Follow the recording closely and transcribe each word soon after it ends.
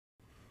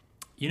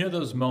You know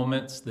those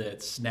moments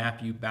that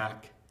snap you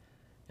back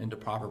into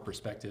proper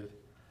perspective?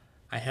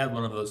 I had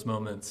one of those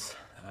moments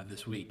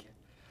this week.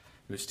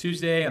 It was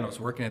Tuesday, and I was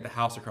working at the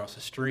house across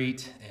the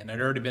street, and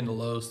I'd already been to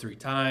Lowe's 3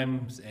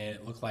 times, and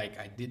it looked like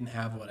I didn't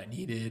have what I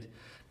needed.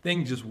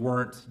 Things just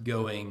weren't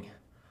going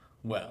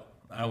well.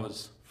 I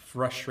was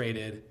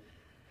frustrated,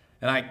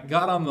 and I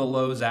got on the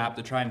Lowe's app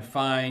to try and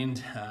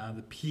find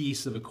the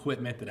piece of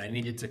equipment that I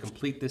needed to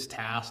complete this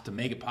task to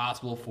make it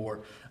possible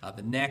for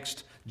the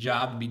next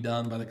job to be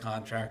done by the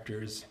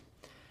contractors.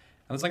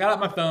 And as I got out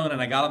my phone and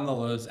I got on the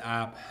Lowe's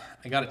app,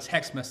 I got a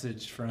text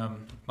message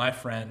from my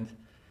friend,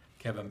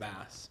 Kevin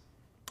Bass.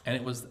 And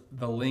it was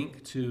the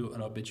link to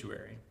an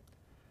obituary.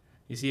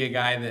 You see, a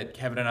guy that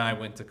Kevin and I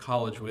went to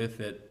college with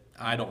that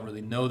I don't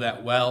really know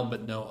that well,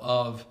 but know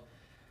of,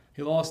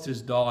 he lost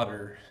his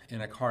daughter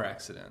in a car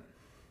accident.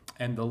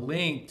 And the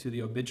link to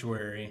the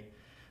obituary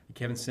that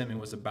Kevin sent me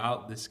was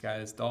about this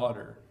guy's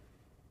daughter.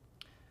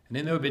 And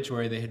in the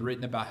obituary, they had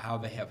written about how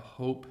they have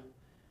hope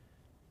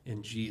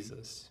in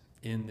Jesus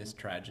in this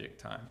tragic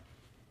time.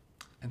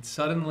 And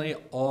suddenly,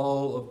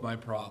 all of my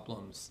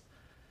problems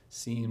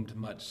seemed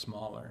much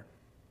smaller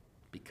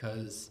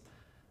because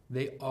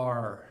they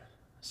are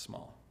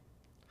small.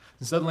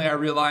 And suddenly I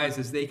realized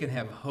as they can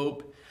have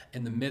hope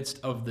in the midst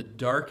of the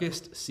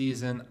darkest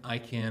season I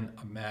can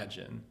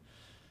imagine,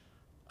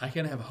 I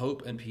can have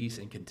hope and peace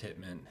and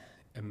contentment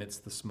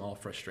amidst the small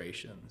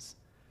frustrations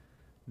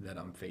that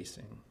I'm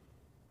facing.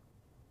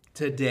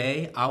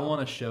 Today, I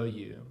want to show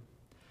you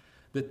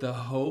that the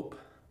hope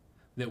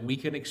that we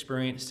can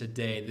experience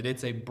today, that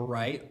it's a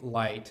bright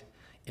light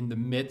in the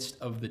midst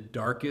of the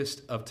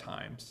darkest of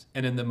times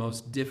and in the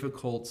most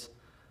difficult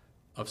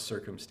of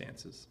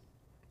circumstances.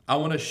 I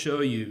want to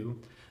show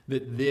you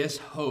that this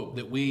hope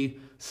that we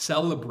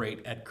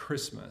celebrate at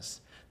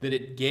Christmas, that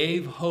it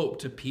gave hope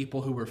to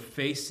people who were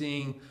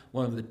facing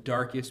one of the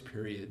darkest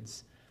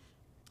periods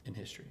in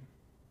history.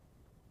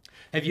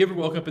 Have you ever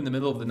woke up in the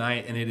middle of the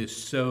night and it is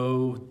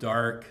so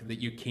dark that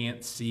you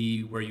can't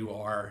see where you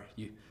are?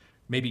 You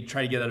maybe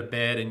try to get out of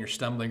bed and you're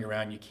stumbling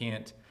around, you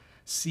can't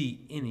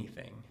see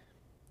anything.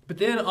 But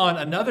then on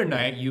another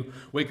night, you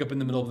wake up in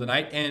the middle of the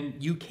night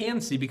and you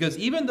can see, because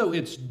even though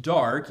it's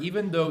dark,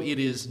 even though it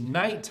is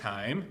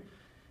nighttime,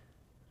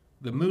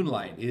 the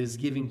moonlight is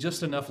giving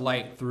just enough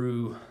light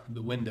through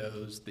the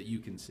windows that you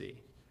can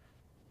see.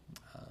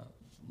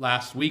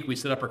 Last week we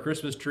set up our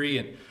Christmas tree,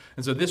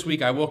 and so this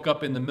week I woke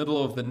up in the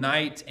middle of the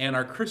night and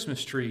our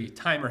Christmas tree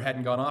timer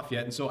hadn't gone off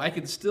yet, and so I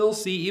could still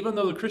see, even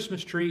though the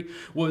Christmas tree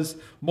was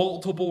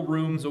multiple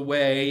rooms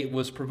away, it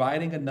was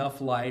providing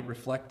enough light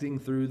reflecting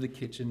through the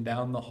kitchen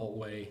down the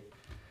hallway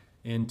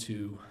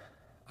into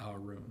our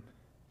room.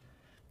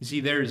 You see,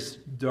 there's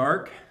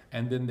dark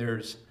and then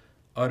there's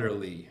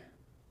utterly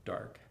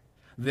dark.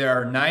 There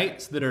are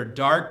nights that are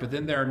dark, but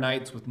then there are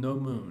nights with no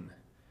moon,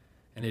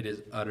 and it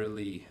is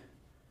utterly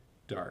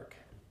dark.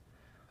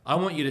 I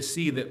want you to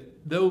see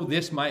that though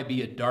this might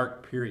be a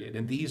dark period,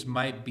 and these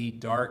might be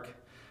dark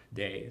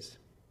days,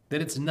 that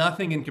it's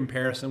nothing in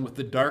comparison with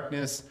the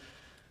darkness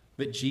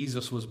that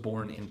Jesus was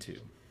born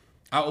into.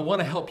 I want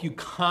to help you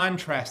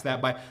contrast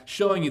that by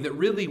showing you that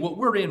really what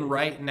we're in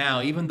right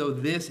now, even though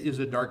this is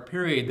a dark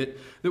period,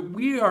 that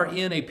we are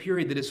in a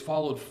period that has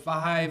followed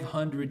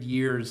 500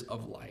 years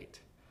of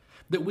light.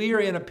 That we are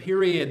in a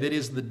period that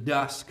is the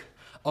dusk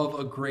of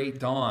a great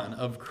dawn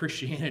of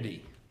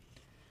Christianity.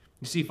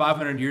 You see,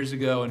 500 years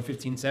ago in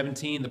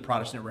 1517, the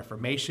Protestant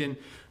Reformation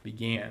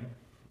began.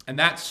 And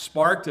that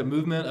sparked a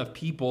movement of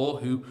people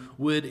who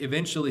would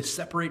eventually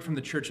separate from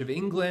the Church of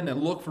England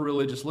and look for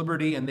religious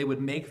liberty, and they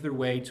would make their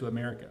way to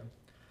America.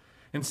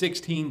 In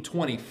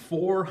 1620,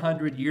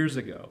 400 years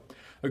ago,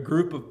 a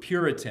group of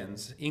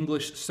Puritans,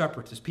 English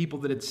separatists, people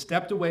that had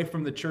stepped away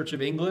from the Church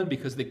of England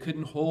because they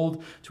couldn't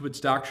hold to its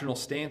doctrinal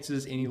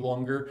stances any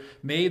longer,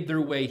 made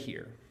their way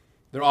here.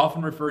 They're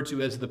often referred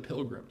to as the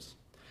Pilgrims.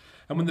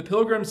 And when the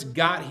Pilgrims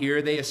got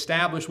here, they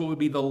established what would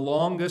be the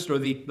longest or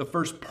the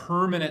first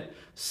permanent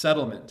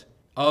settlement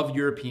of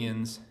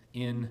Europeans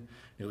in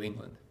New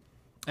England.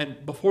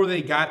 And before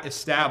they got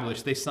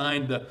established, they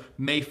signed the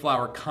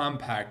Mayflower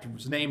Compact. It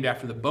was named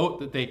after the boat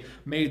that they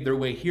made their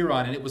way here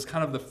on, and it was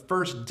kind of the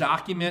first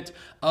document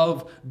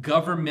of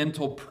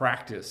governmental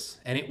practice.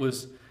 And it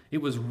was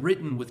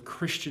written with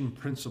Christian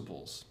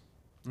principles.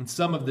 And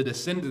some of the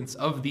descendants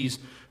of these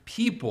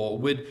people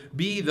would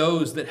be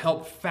those that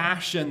helped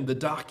fashion the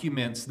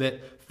documents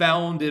that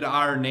founded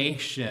our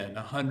nation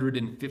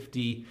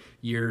 150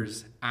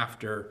 years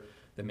after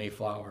the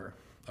Mayflower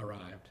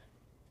arrived.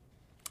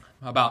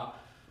 About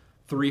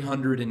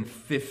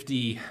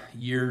 350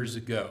 years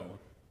ago,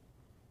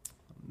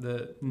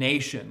 the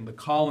nation, the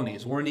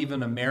colonies, weren't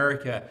even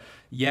America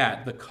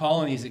yet. The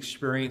colonies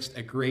experienced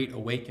a great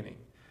awakening.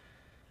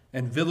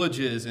 And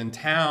villages and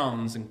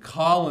towns and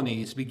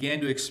colonies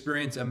began to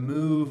experience a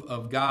move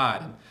of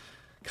God,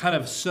 kind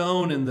of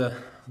sown in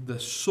the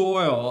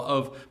soil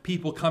of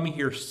people coming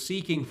here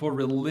seeking for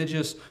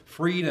religious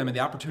freedom and the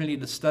opportunity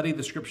to study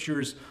the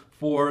scriptures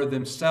for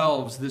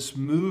themselves, this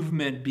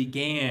movement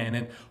began,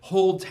 and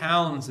whole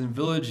towns and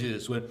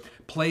villages would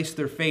place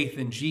their faith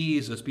in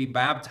Jesus, be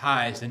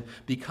baptized, and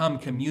become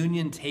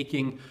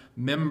communion-taking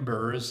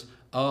members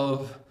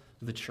of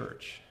the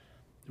church.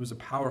 It was a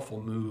powerful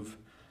move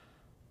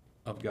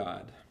of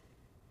God.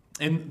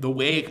 In the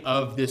wake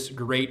of this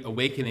great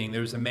awakening,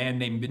 there was a man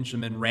named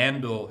Benjamin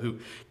Randall who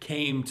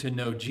came to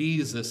know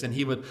Jesus, and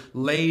he would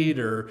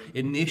later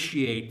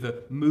initiate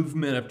the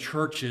movement of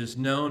churches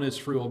known as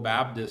Free Will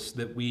Baptists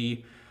that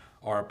we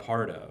are a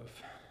part of.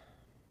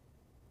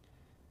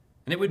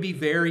 And it would be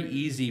very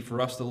easy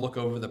for us to look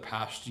over the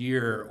past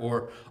year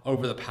or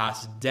over the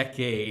past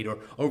decade or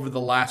over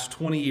the last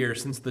 20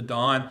 years since the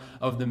dawn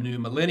of the new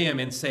millennium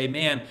and say,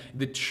 man,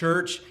 the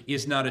church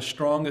is not as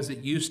strong as it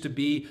used to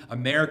be.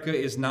 America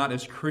is not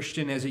as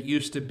Christian as it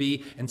used to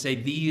be, and say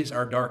these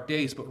are dark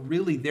days. But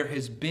really, there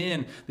has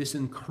been this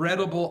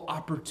incredible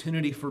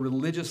opportunity for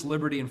religious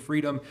liberty and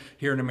freedom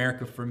here in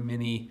America for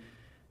many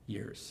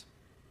years.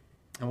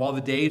 And while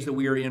the days that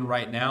we are in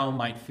right now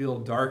might feel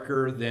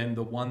darker than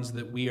the ones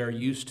that we are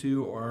used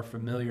to or are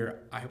familiar,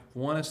 I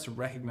want us to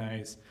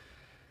recognize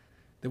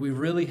that we've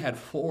really had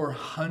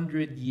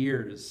 400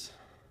 years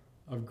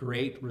of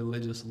great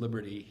religious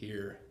liberty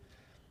here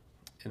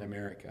in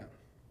America.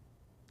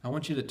 I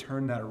want you to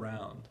turn that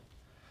around.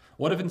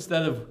 What if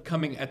instead of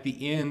coming at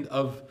the end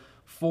of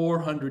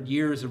 400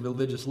 years of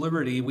religious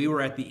liberty, we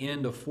were at the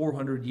end of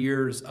 400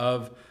 years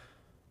of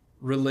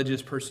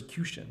religious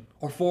persecution,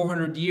 or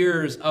 400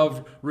 years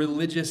of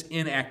religious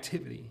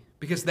inactivity,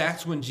 because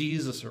that's when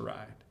Jesus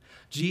arrived.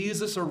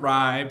 Jesus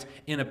arrived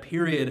in a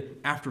period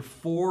after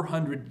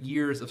 400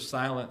 years of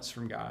silence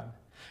from God.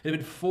 It had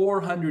been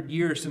 400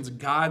 years since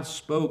God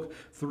spoke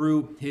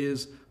through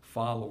his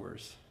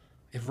followers.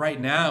 If right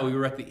now we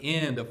were at the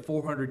end of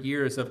 400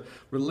 years of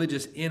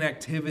religious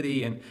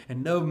inactivity and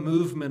no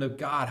movement of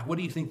God, what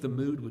do you think the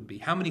mood would be?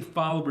 How many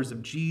followers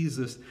of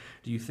Jesus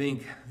do you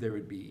think there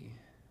would be?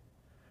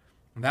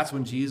 And that's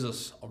when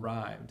Jesus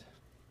arrived.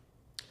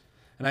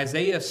 And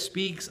Isaiah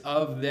speaks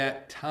of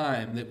that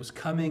time that was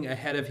coming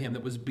ahead of him,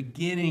 that was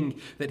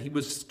beginning, that he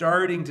was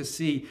starting to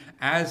see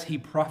as he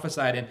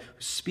prophesied and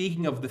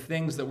speaking of the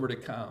things that were to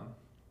come.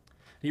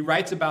 He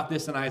writes about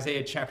this in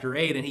Isaiah chapter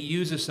 8, and he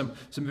uses some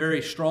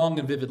very strong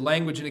and vivid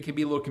language, and it can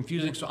be a little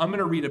confusing. So I'm going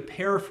to read a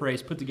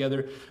paraphrase put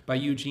together by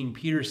Eugene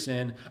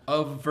Peterson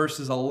of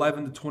verses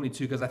 11 to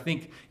 22, because I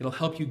think it'll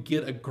help you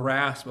get a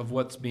grasp of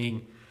what's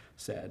being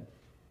said.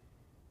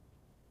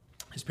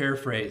 His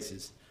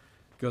paraphrase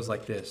goes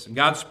like this. And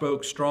God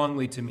spoke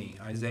strongly to me,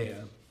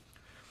 Isaiah.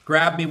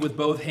 Grabbed me with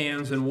both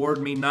hands and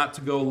warned me not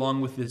to go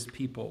along with this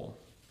people.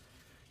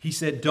 He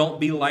said, don't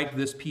be like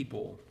this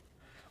people.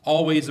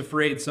 Always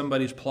afraid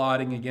somebody's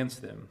plotting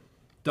against them.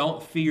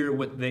 Don't fear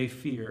what they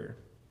fear.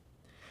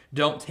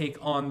 Don't take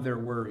on their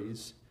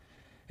worries.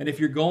 And if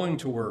you're going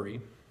to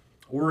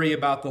worry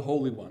about the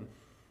Holy One.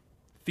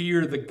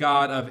 Fear the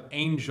God of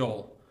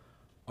angel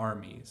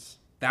armies.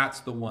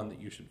 That's the one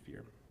that you should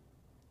fear.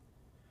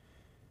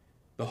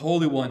 The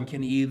Holy One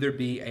can either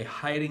be a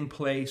hiding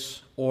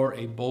place or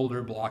a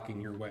boulder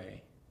blocking your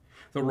way.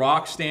 The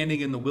rock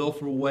standing in the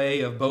willful way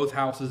of both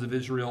houses of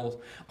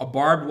Israel, a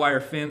barbed wire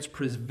fence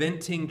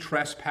preventing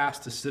trespass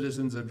to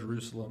citizens of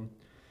Jerusalem.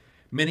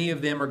 Many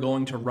of them are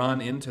going to run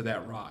into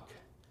that rock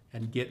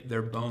and get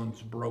their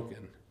bones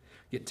broken,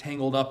 get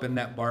tangled up in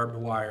that barbed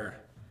wire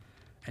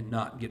and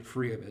not get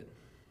free of it.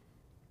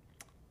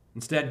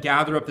 Instead,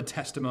 gather up the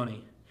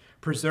testimony.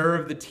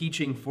 Preserve the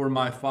teaching for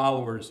my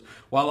followers,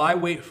 while I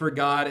wait for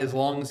God as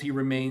long as he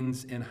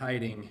remains in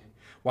hiding,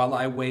 while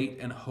I wait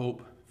and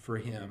hope for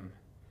him.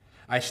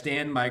 I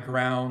stand my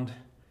ground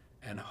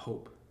and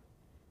hope.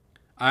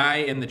 I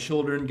and the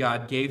children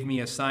God gave me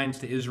as signs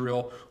to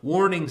Israel,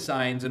 warning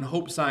signs and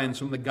hope signs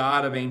from the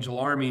God of angel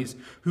armies,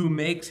 who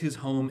makes his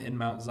home in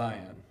Mount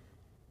Zion.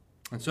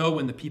 And so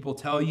when the people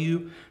tell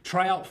you,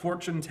 try out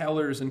fortune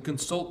tellers and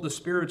consult the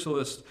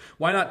spiritualists,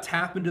 why not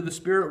tap into the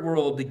spirit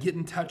world to get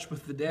in touch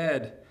with the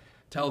dead?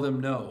 Tell them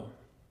no.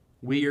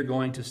 We are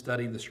going to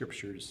study the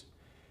scriptures.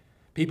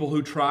 People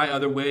who try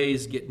other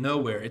ways get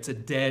nowhere. It's a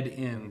dead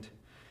end.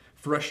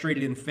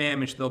 Frustrated and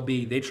famished they'll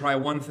be. They try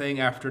one thing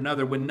after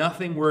another. When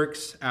nothing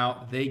works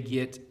out, they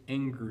get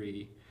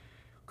angry,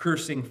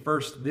 cursing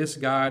first this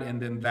God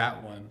and then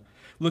that one,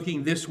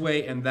 looking this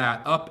way and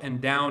that, up and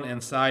down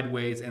and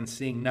sideways, and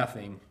seeing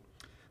nothing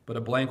but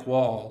a blank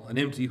wall, an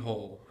empty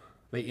hole.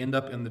 They end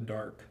up in the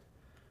dark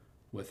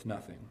with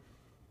nothing.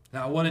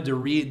 Now, I wanted to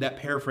read that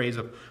paraphrase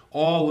of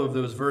all of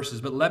those verses,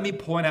 but let me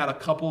point out a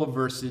couple of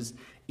verses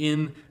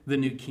in the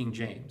New King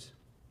James.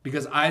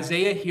 Because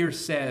Isaiah here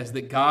says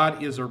that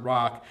God is a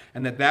rock,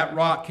 and that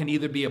rock can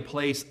either be a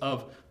place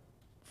of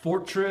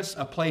fortress,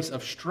 a place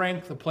of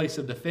strength, a place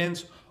of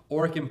defense,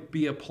 or it can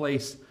be a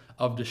place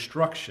of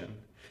destruction.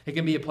 It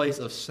can be a place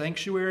of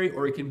sanctuary,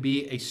 or it can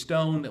be a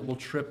stone that will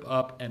trip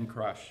up and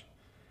crush.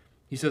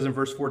 He says in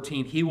verse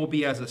 14, he will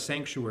be as a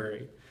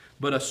sanctuary,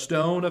 but a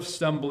stone of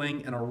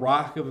stumbling and a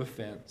rock of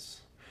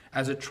offense,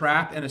 as a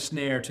trap and a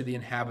snare to the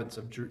inhabitants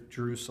of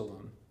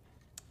Jerusalem.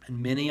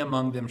 And many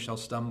among them shall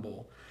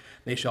stumble.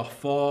 They shall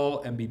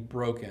fall and be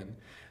broken.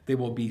 They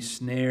will be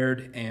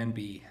snared and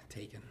be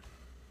taken.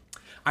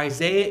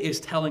 Isaiah is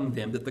telling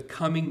them that the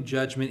coming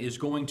judgment is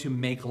going to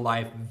make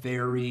life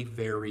very,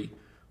 very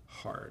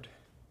hard.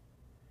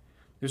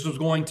 This was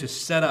going to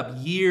set up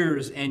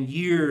years and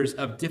years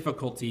of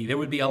difficulty. There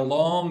would be a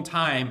long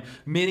time,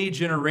 many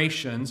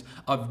generations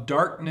of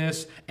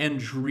darkness and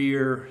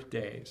drear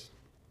days.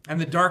 And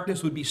the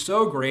darkness would be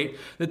so great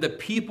that the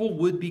people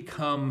would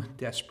become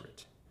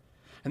desperate.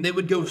 And they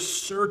would go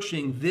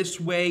searching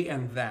this way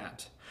and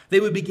that. They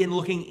would begin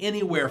looking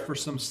anywhere for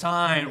some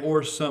sign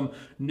or some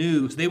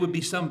news. They would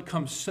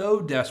become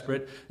so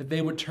desperate that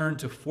they would turn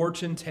to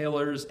fortune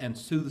tellers and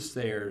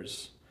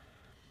soothsayers.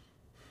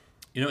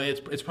 You know,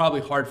 it's probably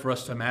hard for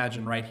us to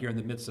imagine right here in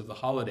the midst of the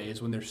holidays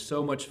when there's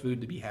so much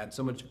food to be had,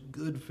 so much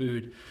good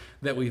food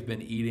that we've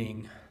been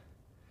eating.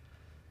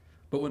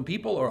 But when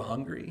people are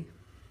hungry,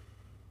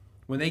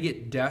 when they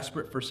get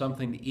desperate for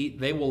something to eat,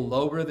 they will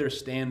lower their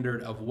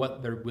standard of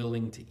what they're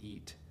willing to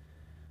eat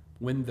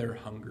when they're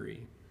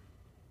hungry.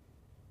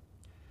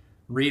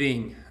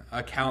 Reading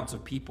accounts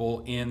of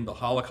people in the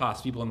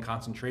Holocaust, people in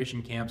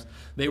concentration camps,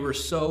 they were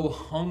so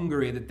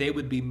hungry that they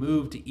would be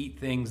moved to eat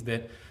things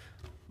that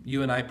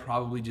you and I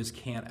probably just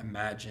can't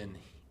imagine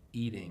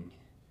eating.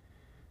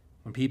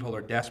 When people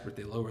are desperate,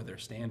 they lower their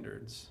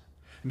standards.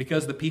 And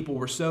because the people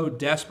were so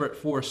desperate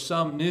for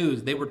some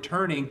news, they were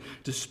turning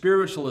to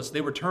spiritualists, they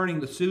were turning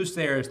to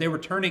soothsayers, they were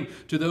turning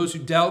to those who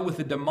dealt with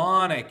the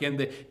demonic and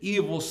the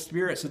evil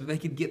spirits so that they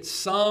could get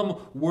some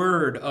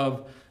word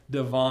of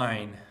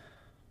divine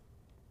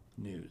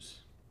news.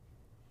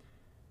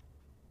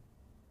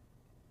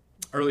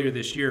 Earlier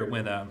this year,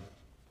 when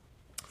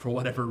for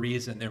whatever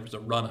reason there was a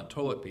run on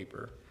toilet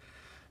paper,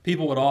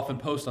 people would often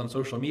post on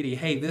social media,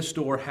 hey, this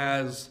store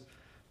has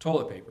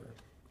toilet paper.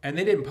 And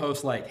they didn't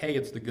post like, hey,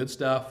 it's the good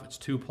stuff, it's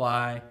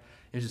 2-ply.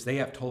 It's just they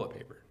have toilet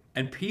paper.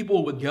 And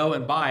people would go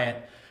and buy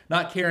it,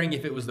 not caring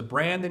if it was the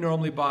brand they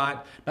normally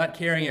bought, not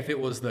caring if it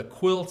was the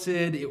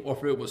quilted or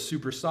if it was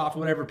super soft,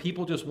 whatever.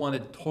 People just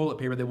wanted toilet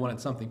paper. They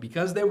wanted something.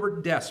 Because they were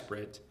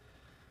desperate,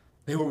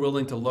 they were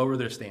willing to lower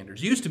their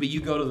standards. It used to be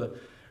you go to the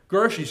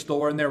grocery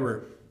store and there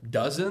were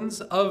dozens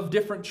of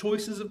different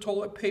choices of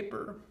toilet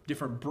paper,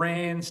 different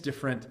brands,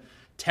 different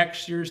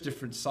textures,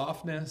 different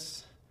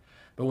softness.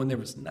 But when there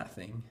was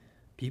nothing,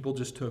 people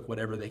just took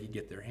whatever they could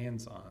get their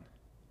hands on.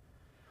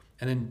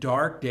 And in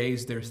dark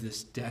days, there's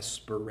this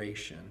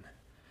desperation.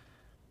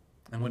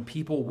 And when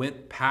people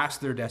went past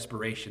their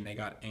desperation, they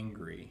got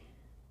angry.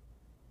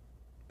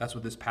 That's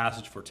what this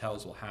passage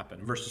foretells will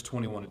happen. Verses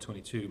 21 and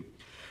 22.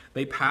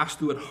 They passed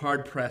through it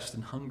hard-pressed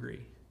and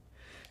hungry.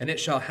 And it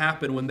shall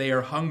happen when they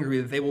are hungry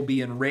that they will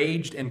be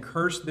enraged and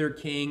curse their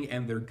king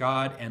and their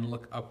God and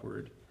look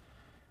upward.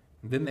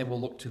 And then they will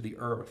look to the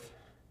earth,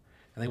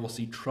 and they will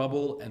see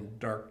trouble and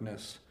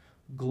darkness,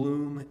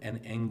 gloom and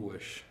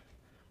anguish,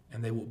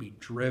 and they will be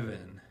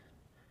driven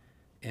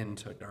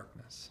into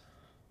darkness.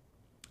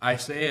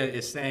 Isaiah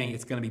is saying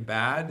it's going to be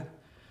bad,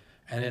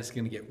 and it's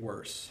going to get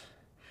worse.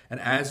 And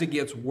as it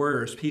gets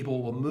worse,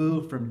 people will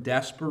move from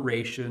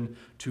desperation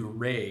to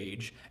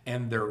rage,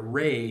 and their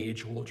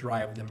rage will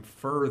drive them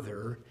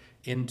further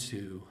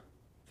into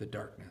the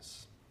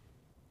darkness.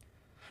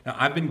 Now,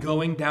 I've been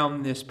going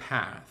down this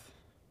path,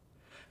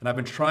 and I've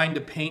been trying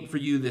to paint for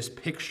you this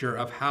picture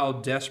of how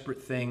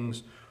desperate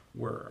things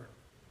were.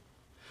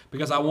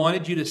 Because I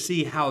wanted you to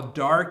see how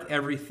dark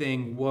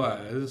everything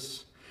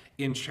was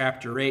in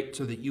chapter 8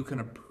 so that you can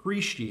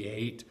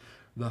appreciate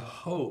the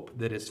hope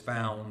that is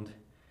found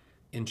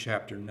in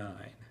chapter 9.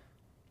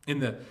 In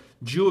the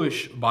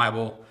Jewish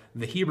Bible,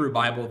 the Hebrew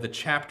Bible, the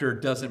chapter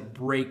doesn't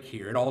break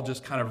here. It all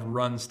just kind of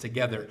runs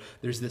together.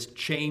 There's this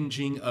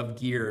changing of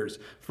gears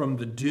from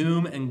the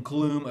doom and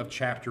gloom of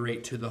chapter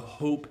 8 to the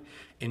hope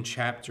in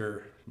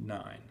chapter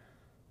 9.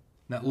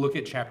 Now look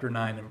at chapter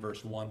 9 and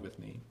verse 1 with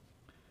me.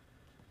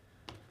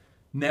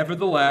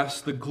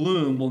 Nevertheless, the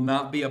gloom will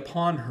not be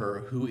upon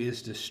her who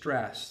is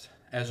distressed,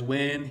 as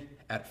when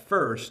at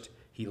first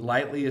he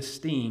lightly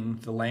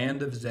esteemed the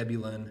land of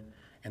Zebulun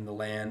and the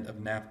land of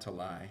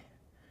Naphtali,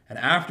 and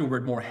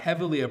afterward more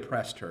heavily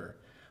oppressed her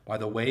by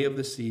the way of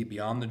the sea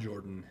beyond the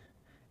Jordan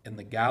in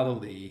the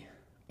Galilee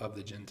of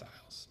the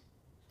Gentiles.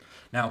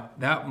 Now,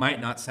 that might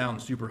not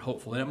sound super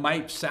hopeful, and it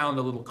might sound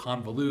a little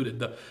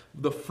convoluted.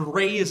 The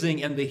phrasing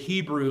in the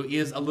Hebrew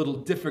is a little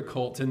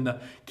difficult, and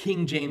the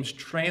King James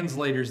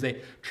translators,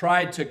 they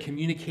tried to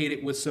communicate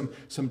it with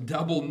some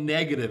double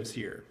negatives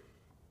here.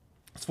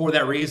 It's for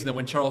that reason that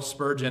when Charles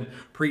Spurgeon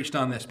preached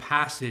on this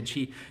passage,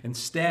 he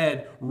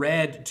instead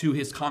read to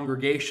his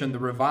congregation the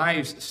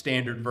Revised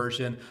Standard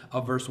Version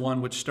of verse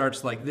 1, which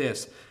starts like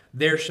this: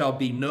 "There shall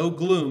be no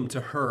gloom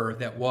to her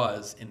that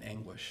was in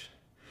anguish."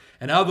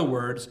 In other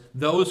words,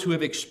 those who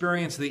have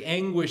experienced the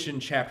anguish in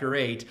chapter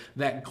 8,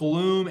 that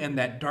gloom and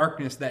that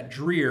darkness, that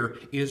drear,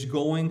 is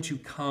going to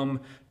come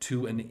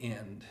to an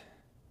end.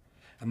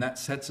 And that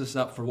sets us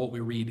up for what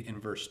we read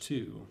in verse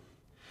 2.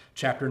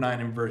 Chapter 9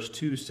 and verse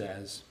 2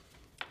 says,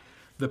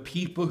 "The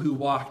people who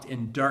walked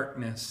in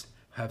darkness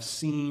have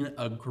seen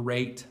a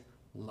great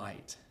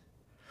light."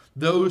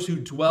 Those who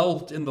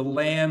dwelt in the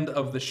land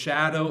of the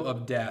shadow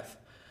of death,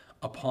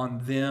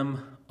 upon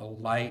them a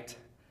light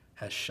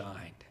has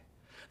shined.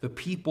 The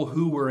people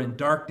who were in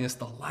darkness,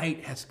 the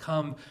light has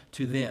come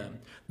to them.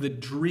 The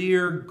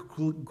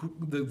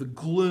the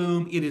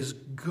gloom, it is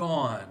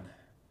gone.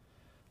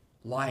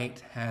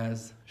 Light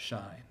has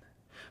shined.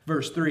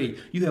 Verse 3,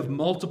 you have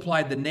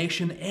multiplied the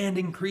nation and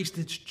increased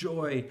its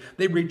joy.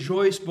 They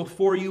rejoice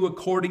before you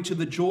according to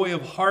the joy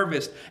of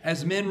harvest,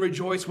 as men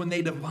rejoice when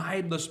they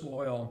divide the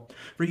spoil.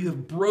 For you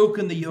have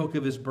broken the yoke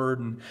of his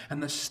burden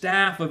and the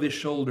staff of his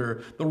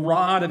shoulder, the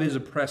rod of his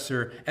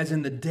oppressor, as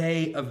in the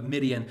day of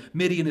Midian.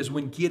 Midian is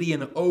when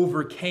Gideon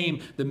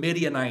overcame the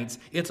Midianites.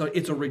 It's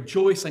a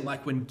rejoicing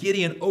like when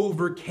Gideon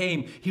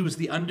overcame. He was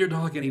the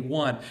underdog and he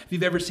won. If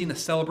you've ever seen a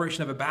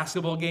celebration of a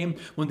basketball game,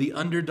 when the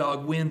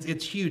underdog wins,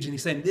 it's huge. And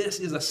he's saying,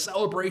 this is a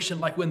celebration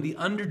like when the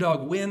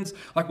underdog wins,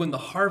 like when the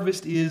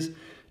harvest is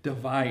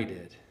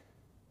divided.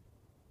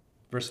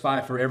 Verse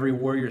 5, for every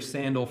warrior's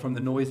sandal from the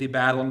noisy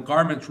battle and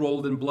garments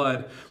rolled in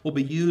blood will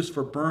be used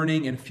for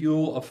burning and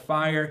fuel of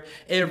fire.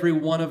 Every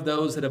one of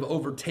those that have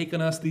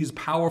overtaken us, these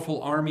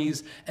powerful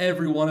armies,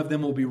 every one of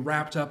them will be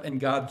wrapped up in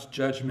God's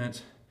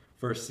judgment.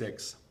 Verse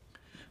 6,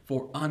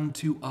 for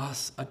unto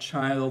us a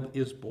child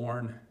is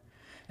born,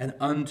 and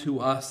unto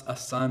us a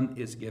son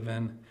is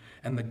given,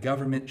 and the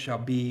government shall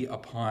be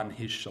upon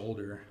his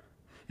shoulder.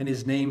 And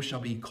his name shall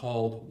be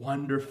called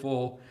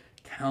Wonderful,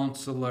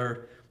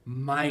 Counselor,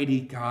 Mighty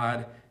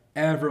God,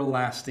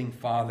 Everlasting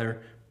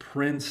Father,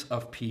 Prince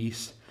of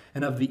Peace.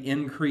 And of the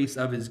increase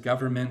of his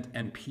government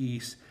and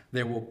peace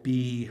there will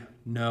be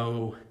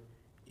no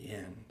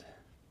end.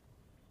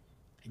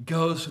 It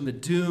goes from the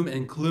doom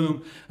and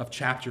gloom of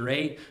chapter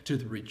 8 to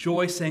the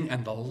rejoicing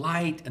and the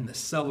light and the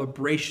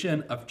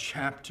celebration of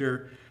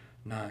chapter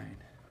 9.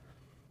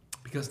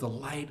 Because the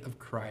light of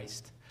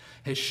Christ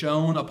has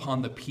shone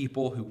upon the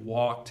people who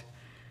walked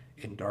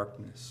in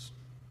darkness.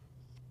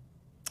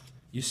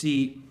 You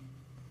see,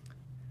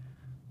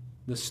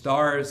 the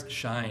stars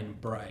shine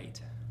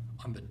bright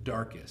on the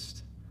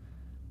darkest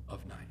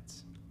of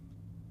nights.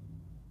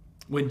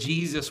 When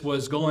Jesus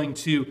was going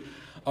to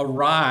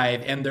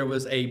arrive and there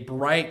was a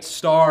bright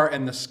star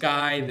in the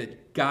sky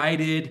that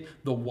guided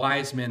the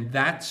wise men,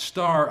 that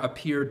star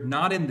appeared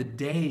not in the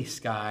day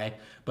sky,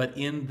 but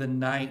in the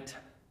night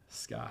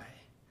sky.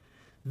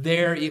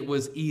 There it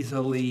was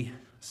easily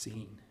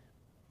seen.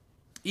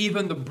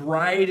 Even the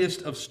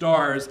brightest of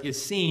stars is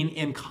seen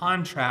in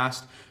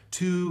contrast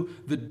to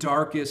the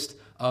darkest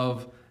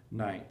of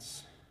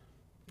nights.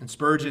 And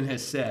Spurgeon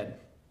has said,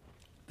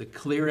 the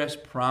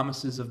clearest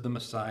promises of the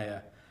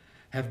Messiah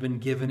have been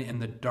given in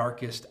the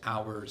darkest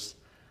hours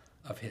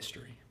of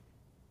history.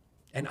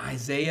 And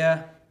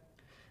Isaiah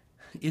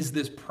is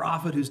this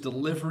prophet who's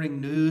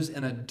delivering news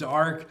in a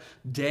dark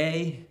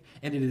day.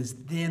 And it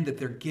is then that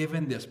they're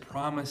given this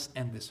promise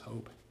and this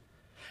hope.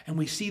 And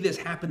we see this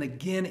happen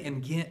again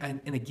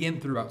and again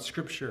throughout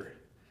Scripture.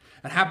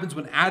 It happens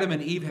when Adam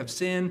and Eve have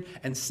sinned,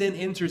 and sin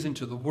enters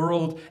into the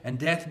world, and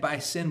death by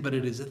sin. But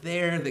it is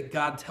there that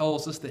God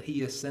tells us that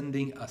he is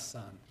sending a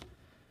son.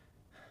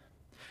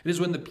 It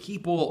is when the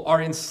people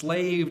are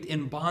enslaved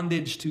in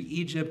bondage to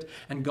Egypt,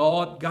 and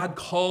God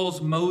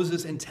calls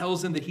Moses and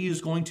tells him that he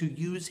is going to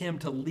use him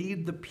to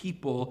lead the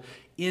people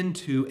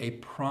into a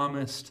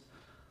promised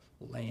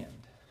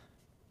land.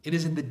 It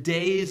is in the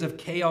days of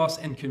chaos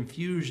and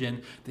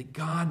confusion that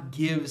God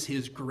gives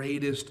his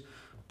greatest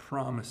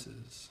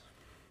promises.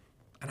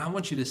 And I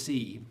want you to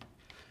see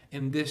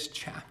in this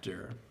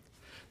chapter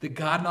that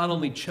God not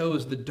only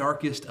chose the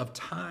darkest of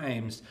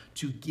times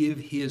to give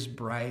his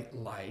bright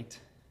light,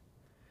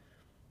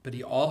 but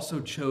he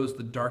also chose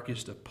the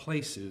darkest of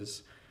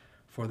places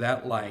for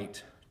that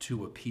light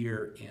to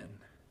appear in.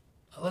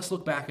 Let's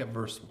look back at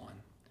verse 1.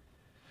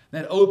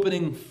 That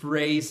opening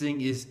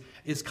phrasing is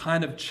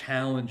kind of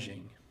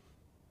challenging.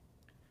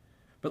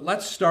 But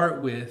let's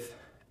start with,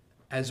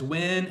 as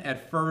when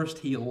at first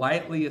he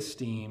lightly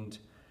esteemed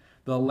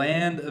the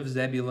land of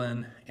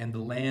Zebulun and the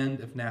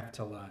land of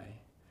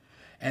Naphtali,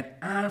 and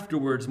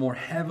afterwards more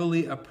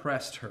heavily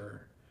oppressed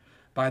her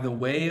by the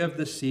way of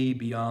the sea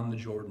beyond the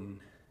Jordan,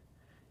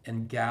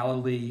 and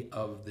Galilee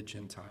of the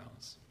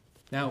Gentiles.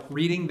 Now,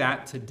 reading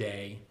that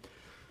today,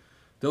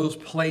 those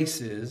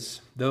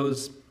places,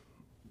 those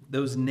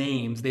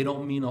names, they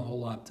don't mean a whole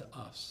lot to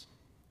us.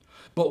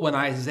 But when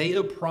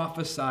Isaiah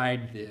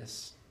prophesied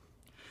this,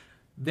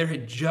 there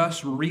had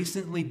just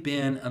recently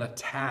been an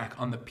attack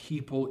on the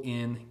people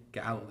in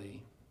Galilee.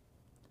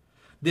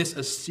 This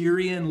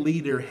Assyrian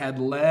leader had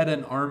led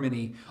an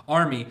army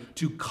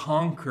to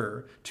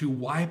conquer, to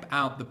wipe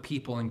out the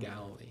people in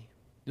Galilee.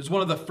 It was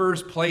one of the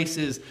first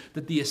places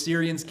that the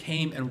Assyrians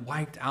came and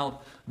wiped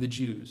out the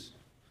Jews.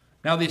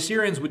 Now the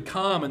Assyrians would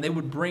come and they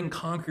would bring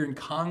conquer and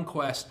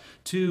conquest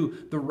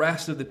to the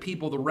rest of the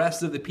people. The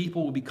rest of the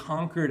people would be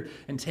conquered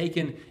and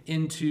taken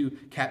into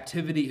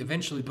captivity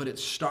eventually, but it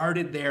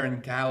started there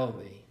in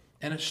Galilee.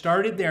 And it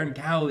started there in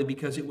Galilee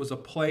because it was a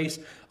place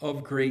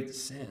of great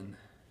sin.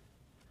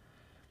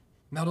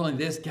 Not only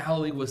this,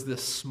 Galilee was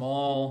this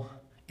small,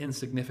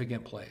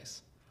 insignificant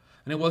place.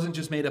 And it wasn't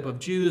just made up of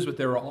Jews, but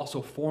there were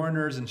also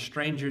foreigners and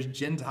strangers,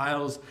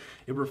 Gentiles,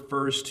 it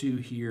refers to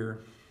here.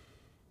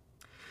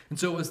 And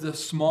so it was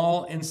this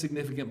small,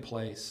 insignificant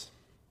place,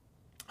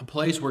 a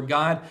place where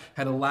God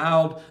had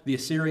allowed the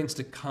Assyrians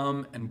to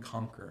come and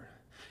conquer.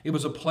 It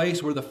was a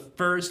place where the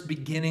first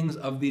beginnings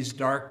of these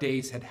dark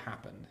days had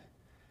happened,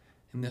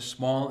 in this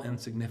small,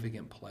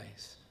 insignificant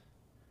place.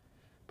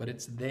 But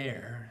it's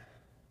there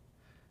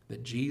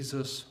that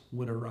Jesus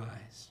would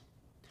arise.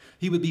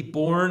 He would be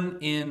born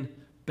in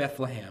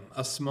Bethlehem,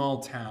 a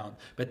small town,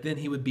 but then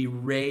he would be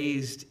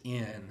raised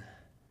in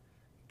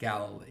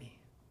Galilee,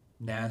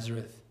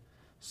 Nazareth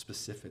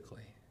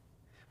specifically.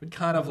 It would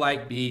kind of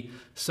like be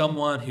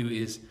someone who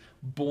is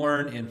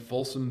born in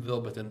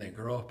Folsomville, but then they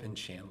grow up in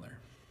Chandler.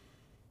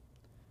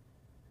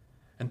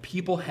 And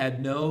people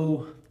had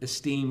no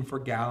esteem for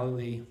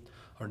Galilee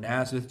or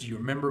Nazareth. Do you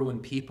remember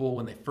when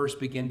they first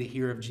began to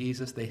hear of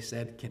Jesus, they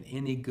said, can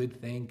any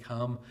good thing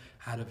come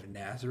out of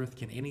Nazareth?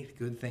 Can any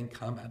good thing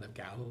come out of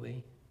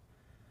Galilee?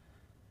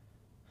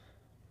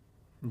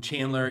 And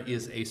Chandler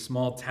is a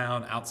small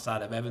town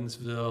outside of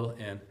Evansville,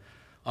 and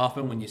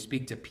often when you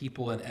speak to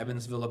people in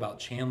Evansville about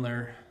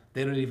Chandler,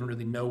 they don't even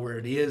really know where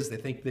it is. They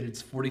think that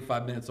it's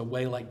 45 minutes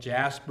away like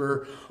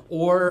Jasper,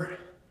 or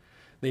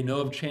they know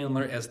of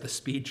Chandler as the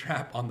speed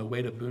trap on the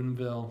way to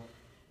Boonville.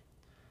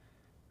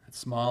 It's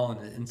small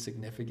and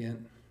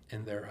insignificant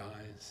in their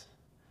eyes.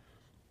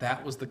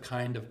 That was the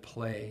kind of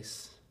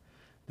place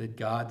that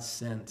God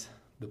sent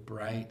the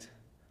bright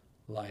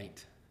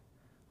light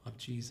of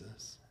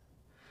Jesus.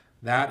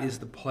 That is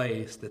the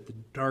place that the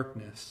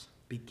darkness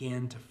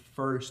began to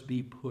first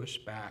be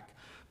pushed back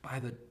by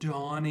the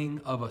dawning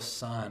of a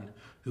sun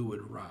who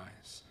would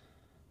rise.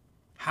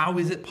 How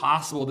is it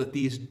possible that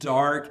these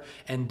dark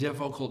and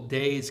difficult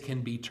days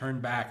can be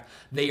turned back?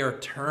 They are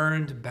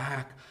turned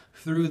back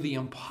through the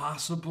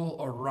impossible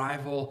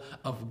arrival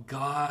of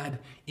God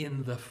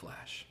in the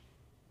flesh.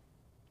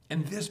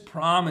 And this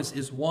promise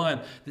is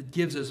one that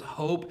gives us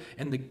hope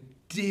in the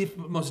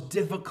most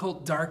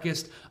difficult,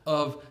 darkest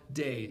of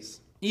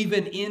days.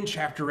 Even in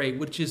chapter 8,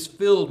 which is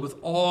filled with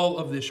all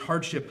of this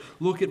hardship,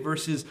 look at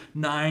verses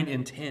 9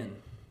 and 10.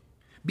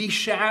 Be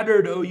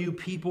shattered, O you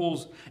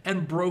peoples,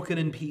 and broken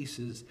in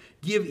pieces.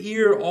 Give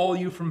ear, all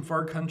you from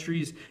far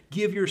countries.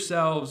 Gird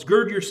yourselves,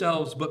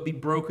 but be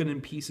broken in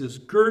pieces.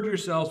 Gird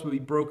yourselves, but be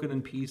broken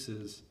in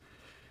pieces.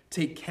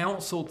 Take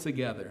counsel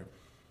together.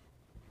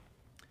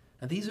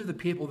 Now, these are the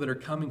people that are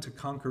coming to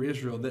conquer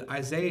Israel that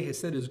Isaiah has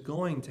said is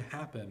going to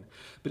happen.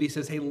 But he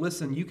says, hey,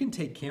 listen, you can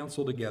take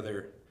counsel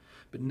together,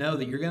 but know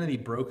that you're going to be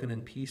broken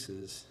in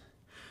pieces.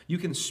 You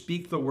can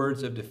speak the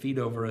words of defeat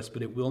over us,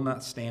 but it will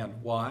not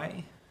stand.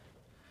 Why?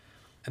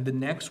 And the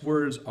next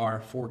words are,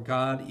 for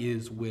God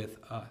is with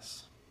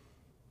us.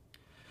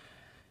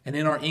 And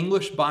in our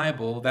English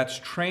Bible, that's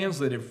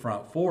translated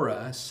for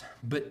us,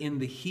 but in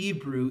the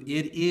Hebrew,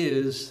 it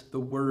is the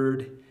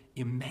word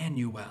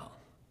Emmanuel,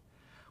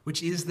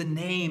 which is the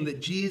name that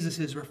Jesus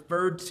is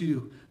referred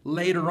to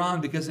later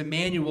on, because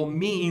Emmanuel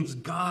means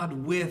God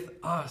with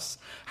us.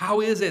 How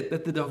is it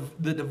that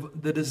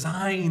the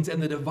designs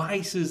and the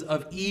devices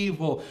of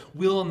evil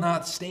will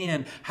not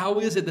stand? How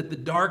is it that the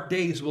dark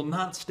days will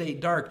not stay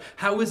dark?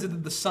 How is it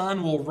that the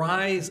sun will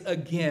rise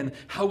again?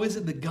 How is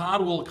it that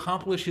God will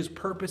accomplish his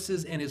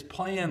purposes and his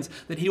plans,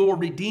 that he will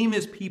redeem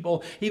his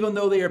people even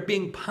though they are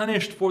being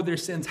punished for their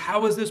sins?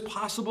 How is this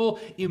possible?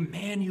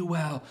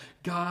 Emmanuel,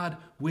 God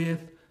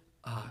with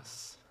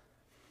us.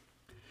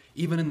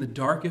 Even in the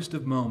darkest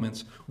of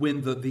moments,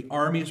 when the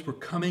armies were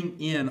coming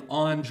in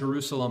on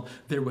Jerusalem,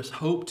 there was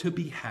hope to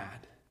be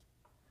had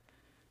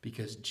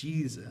because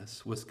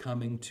Jesus was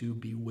coming to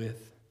be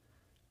with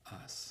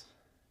us.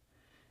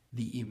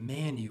 The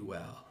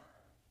Emmanuel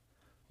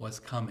was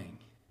coming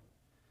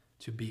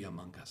to be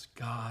among us.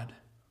 God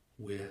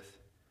with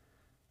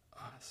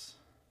us.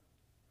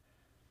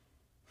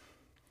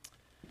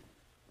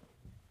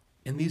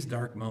 In these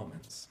dark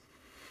moments,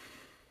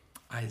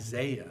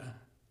 Isaiah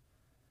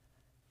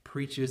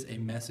preaches a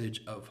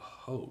message of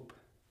hope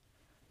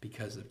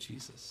because of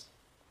Jesus.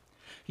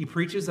 He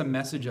preaches a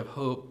message of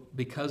hope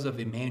because of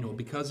Emmanuel,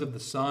 because of the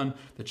Son,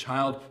 the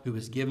child who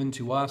is given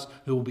to us,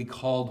 who will be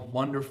called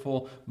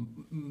Wonderful,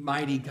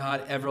 Mighty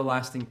God,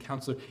 Everlasting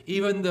Counselor.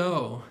 Even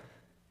though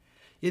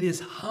it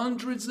is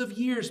hundreds of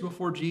years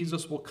before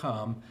Jesus will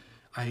come,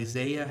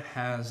 Isaiah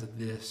has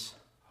this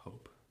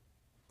hope.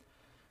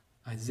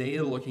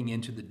 Isaiah, looking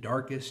into the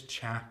darkest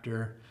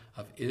chapter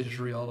of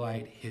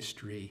Israelite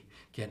history,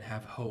 can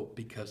have hope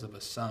because of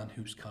a son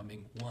who's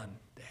coming one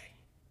day.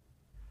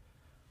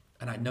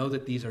 And I know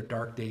that these are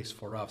dark days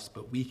for us,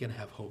 but we can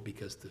have hope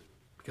because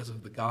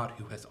of the God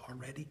who has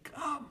already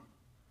come.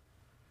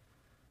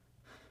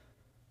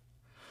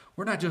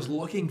 We're not just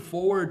looking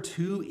forward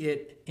to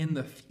it in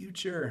the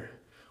future.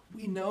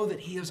 We know that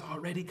he has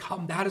already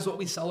come. That is what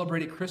we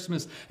celebrate at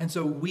Christmas. And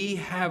so we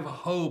have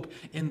hope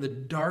in the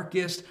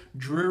darkest,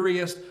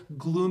 dreariest,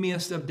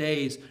 gloomiest of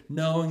days,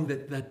 knowing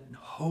that the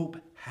hope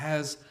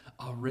has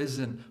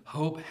arisen.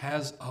 Hope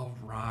has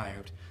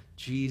arrived.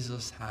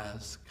 Jesus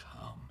has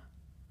come.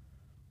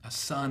 A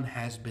son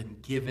has been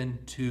given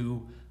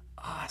to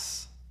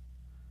us.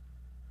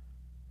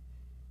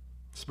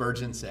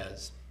 Spurgeon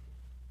says,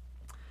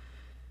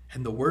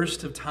 "In the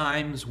worst of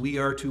times, we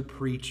are to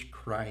preach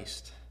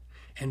Christ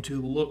and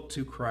to look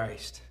to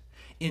Christ.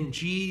 In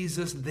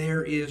Jesus,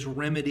 there is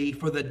remedy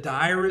for the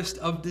direst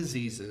of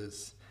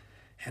diseases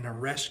and a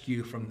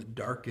rescue from the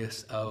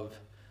darkest of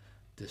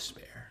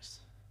despairs."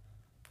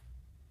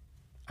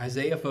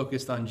 Isaiah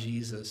focused on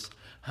Jesus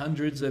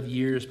hundreds of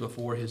years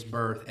before his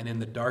birth and in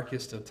the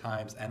darkest of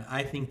times, and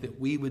I think that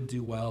we would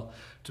do well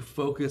to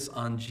focus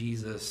on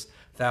Jesus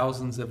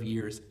thousands of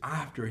years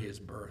after his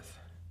birth,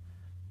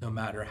 no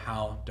matter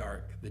how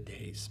dark the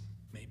days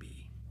may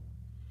be.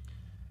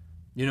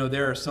 You know,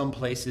 there are some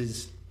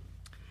places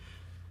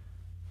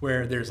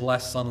where there's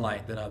less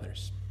sunlight than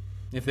others.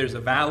 If there's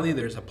a valley,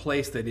 there's a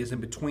place that is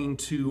in between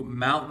two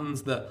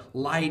mountains. The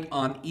light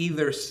on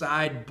either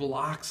side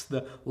blocks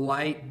the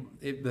light.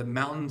 The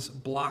mountains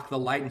block the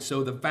light, and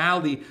so the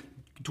valley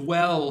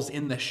dwells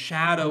in the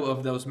shadow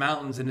of those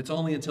mountains, and it's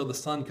only until the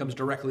sun comes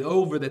directly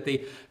over that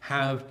they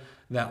have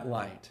that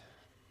light.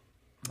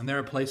 And there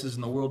are places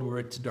in the world where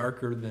it's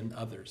darker than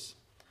others.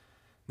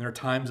 There are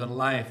times in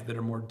life that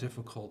are more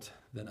difficult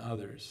than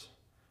others.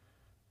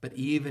 But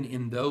even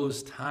in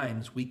those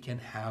times, we can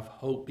have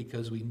hope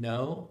because we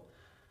know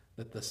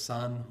that the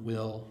sun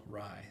will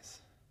rise.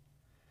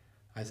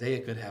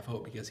 Isaiah could have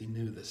hope because he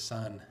knew the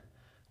sun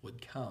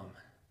would come.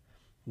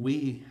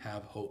 We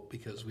have hope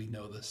because we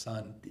know the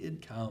sun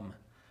did come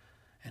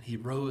and he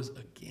rose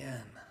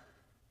again.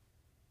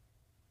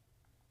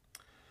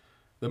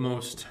 The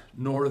most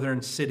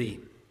northern city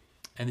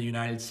in the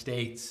United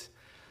States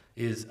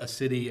is a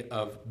city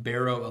of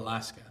Barrow,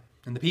 Alaska.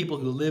 And the people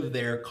who live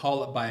there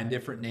call it by a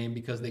different name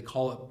because they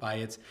call it by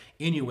its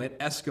Inuit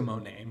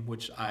Eskimo name,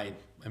 which I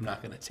am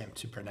not going to attempt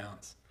to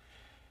pronounce.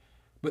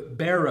 But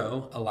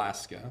Barrow,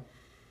 Alaska,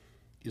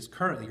 is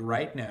currently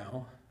right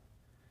now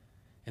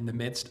in the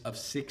midst of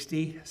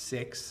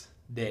 66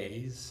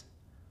 days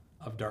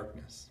of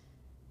darkness.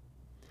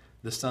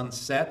 The sun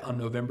set on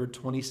November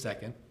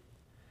 22nd,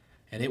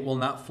 and it will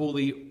not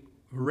fully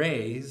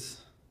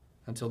raise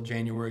until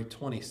January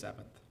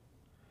 27th.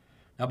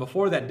 Now,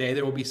 before that day,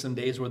 there will be some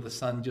days where the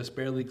sun just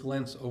barely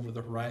glints over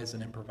the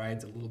horizon and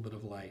provides a little bit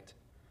of light.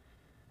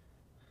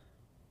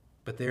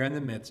 But they're in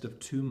the midst of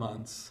 2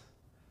 months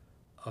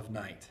of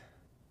night,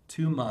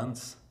 2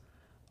 months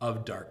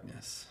of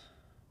darkness.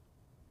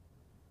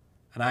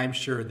 And I'm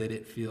sure that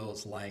it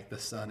feels like the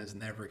sun is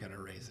never going to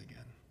raise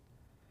again.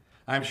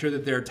 I'm sure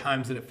that there are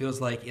times that it feels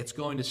like it's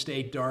going to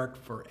stay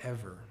dark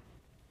forever.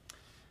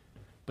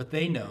 But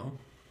they know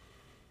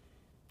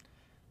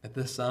that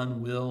the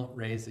sun will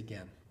raise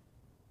again.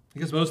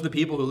 Because most of the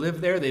people who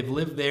live there, they've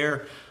lived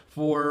there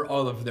for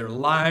all of their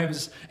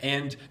lives,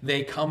 and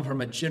they come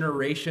from a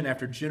generation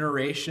after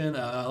generation,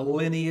 a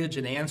lineage,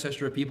 an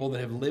ancestor of people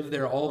that have lived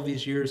there all of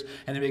these years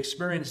and have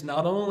experienced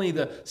not only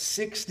the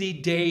 60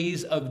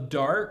 days of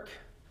dark,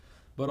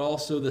 but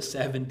also the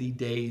 70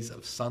 days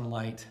of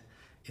sunlight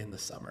in the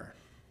summer.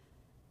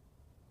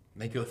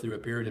 They go through a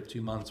period of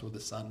 2 months where the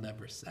sun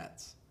never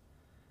sets.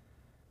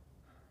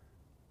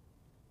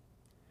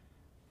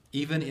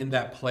 Even in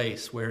that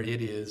place where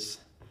it is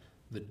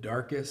the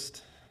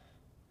darkest,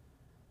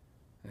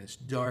 and it's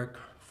dark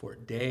for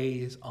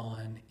days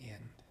on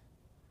end,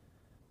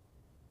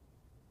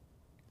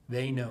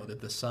 they know that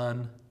the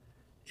sun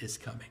is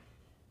coming.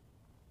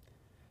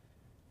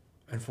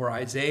 And for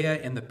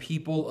Isaiah and the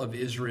people of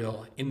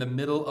Israel, in the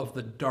middle of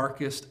the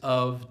darkest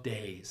of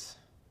days,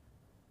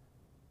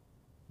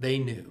 they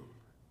knew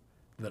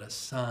that a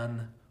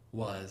sun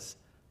was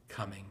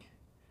coming,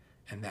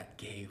 and that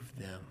gave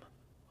them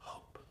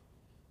hope.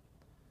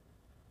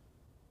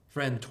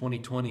 Friend,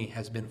 2020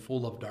 has been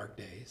full of dark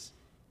days.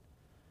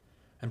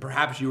 And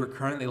perhaps you are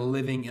currently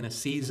living in a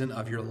season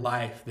of your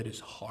life that is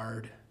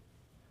hard.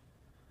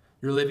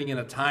 You're living in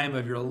a time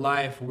of your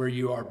life where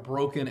you are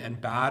broken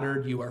and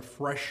battered, you are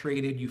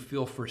frustrated, you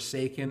feel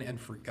forsaken and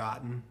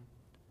forgotten.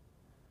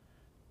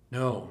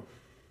 Know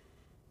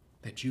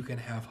that you can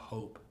have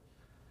hope,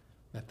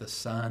 that the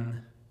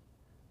sun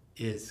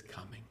is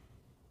coming.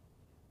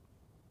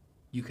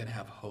 You can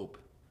have hope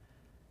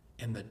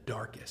in the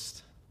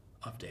darkest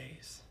of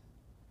days.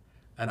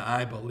 And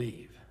I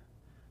believe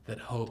that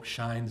hope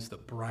shines the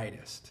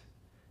brightest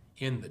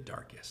in the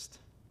darkest